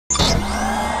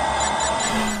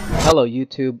Hello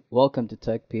YouTube, welcome to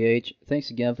TechPH. Thanks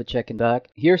again for checking back.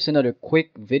 Here's another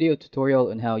quick video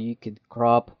tutorial on how you could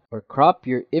crop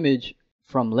your image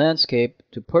from landscape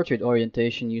to portrait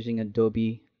orientation using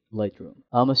Adobe Lightroom.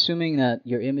 I'm assuming that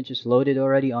your image is loaded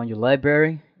already on your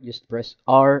library. Just press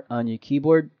R on your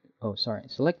keyboard.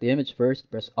 Select the image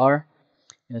first, press R,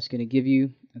 and it's going to give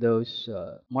you those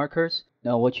markers.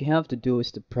 Now what you have to do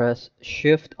is to press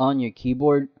Shift on your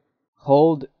keyboard,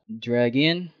 hold, drag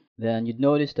in. Then you'd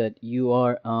notice that you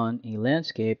are on a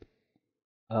landscape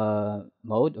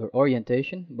mode or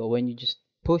orientation, but when you just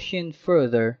push in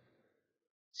further,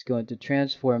 it's going to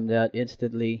transform that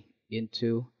instantly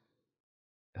into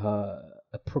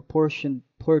a proportion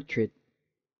portrait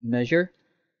measure.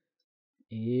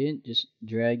 And just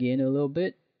drag in a little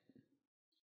bit.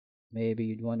 Maybe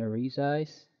you'd want to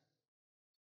resize,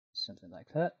 something like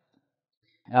that.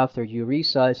 After you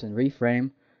resize and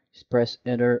reframe, just press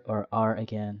Enter or R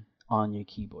again on your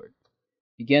keyboard.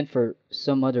 Again, for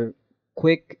some other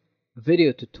quick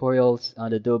video tutorials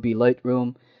on Adobe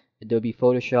Lightroom, Adobe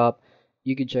Photoshop,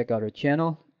 you can check out our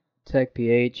channel,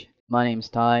 TechPH. My name is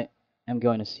Ty. I'm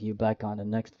going to see you back on the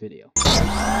next video.